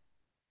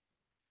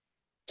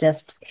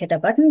just hit a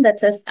button that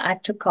says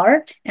add to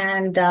cart,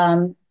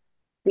 and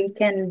we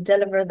can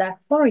deliver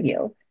that for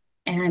you.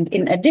 And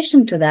in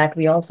addition to that,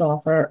 we also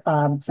offer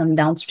some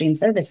downstream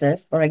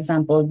services. For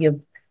example,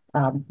 you've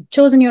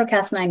chosen your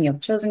Cas9,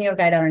 you've chosen your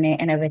guide RNA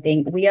and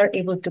everything. We are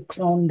able to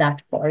clone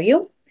that for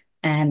you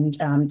and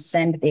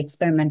send the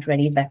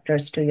experiment-ready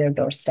vectors to your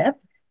doorstep.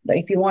 But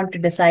if you want to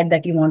decide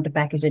that you want to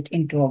package it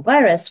into a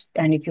virus,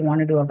 and if you want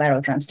to do a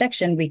viral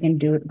transduction, we can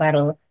do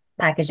viral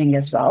packaging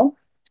as well.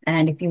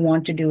 And if you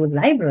want to do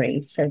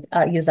libraries,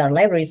 use our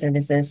library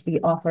services, we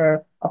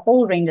offer a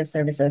whole range of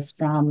services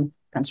from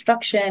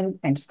construction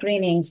and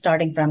screening,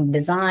 starting from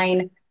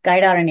design,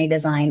 guide RNA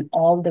design,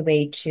 all the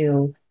way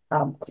to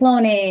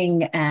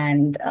cloning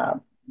and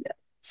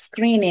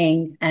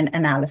screening and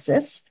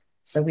analysis.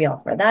 So we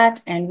offer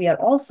that. And we are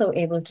also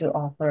able to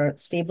offer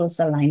stable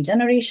cell line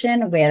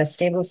generation, where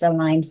stable cell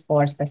lines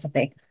for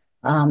specific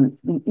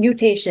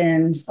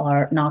mutations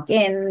or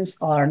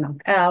knock-ins or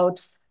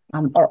knockouts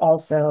are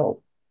also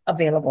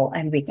available,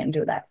 and we can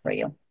do that for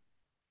you.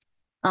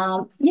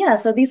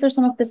 So these are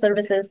some of the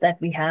services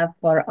that we have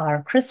for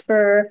our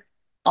CRISPR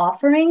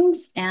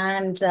offerings.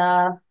 And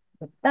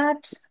with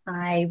that,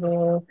 I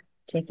will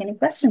take any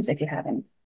questions if you have any.